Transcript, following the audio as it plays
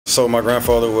So my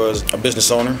grandfather was a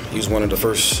business owner. He was one of the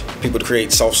first people to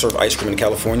create self-serve ice cream in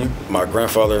California. My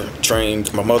grandfather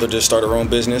trained my mother to start her own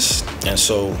business, and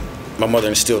so my mother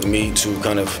instilled in me to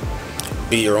kind of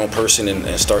be your own person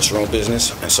and start your own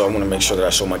business. And so I want to make sure that I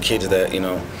show my kids that, you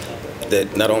know,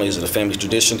 that not only is it a family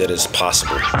tradition, that it's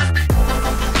possible.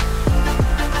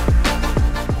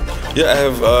 Yeah, I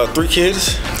have 3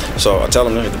 kids, so I tell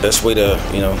them that the best way to,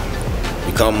 you know,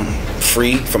 become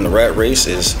free from the rat race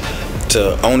is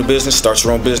to own a business, start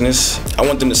your own business. I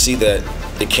want them to see that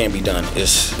it can be done.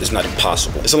 It's not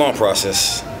impossible. It's a long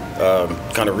process,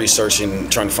 kind of researching,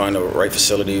 trying to find the right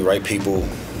facility, right people.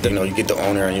 You know, you get the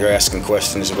owner and you're asking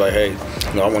questions. You're like, hey,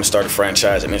 you know, I want to start a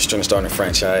franchise. I'm interested in starting a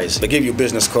franchise. They give you a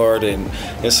business card, and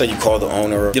let's say you call the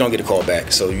owner, you don't get a call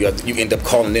back. So you end up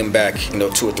calling them back, you know,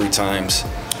 2 or 3 times.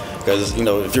 Because, you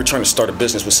know, if you're trying to start a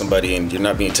business with somebody and you're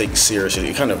not being taken seriously,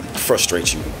 it kind of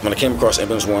frustrates you. When I came across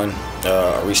Damens One,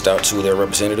 I reached out to their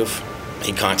representative.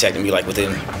 He contacted me like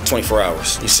within 24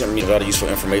 hours. He sent me a lot of useful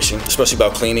information, especially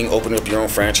about cleaning, opening up your own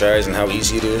franchise and how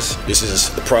easy it is. This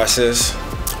is the process.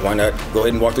 Why not go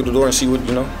ahead and walk through the door and see what,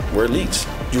 you know, where it leads.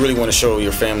 You really want to show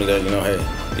your family that, you know, hey,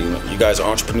 you guys are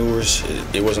entrepreneurs.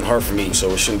 It wasn't hard for me, so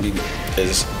it shouldn't be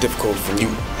as difficult for you.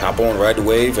 Hop on, ride the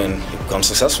wave, and become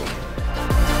successful.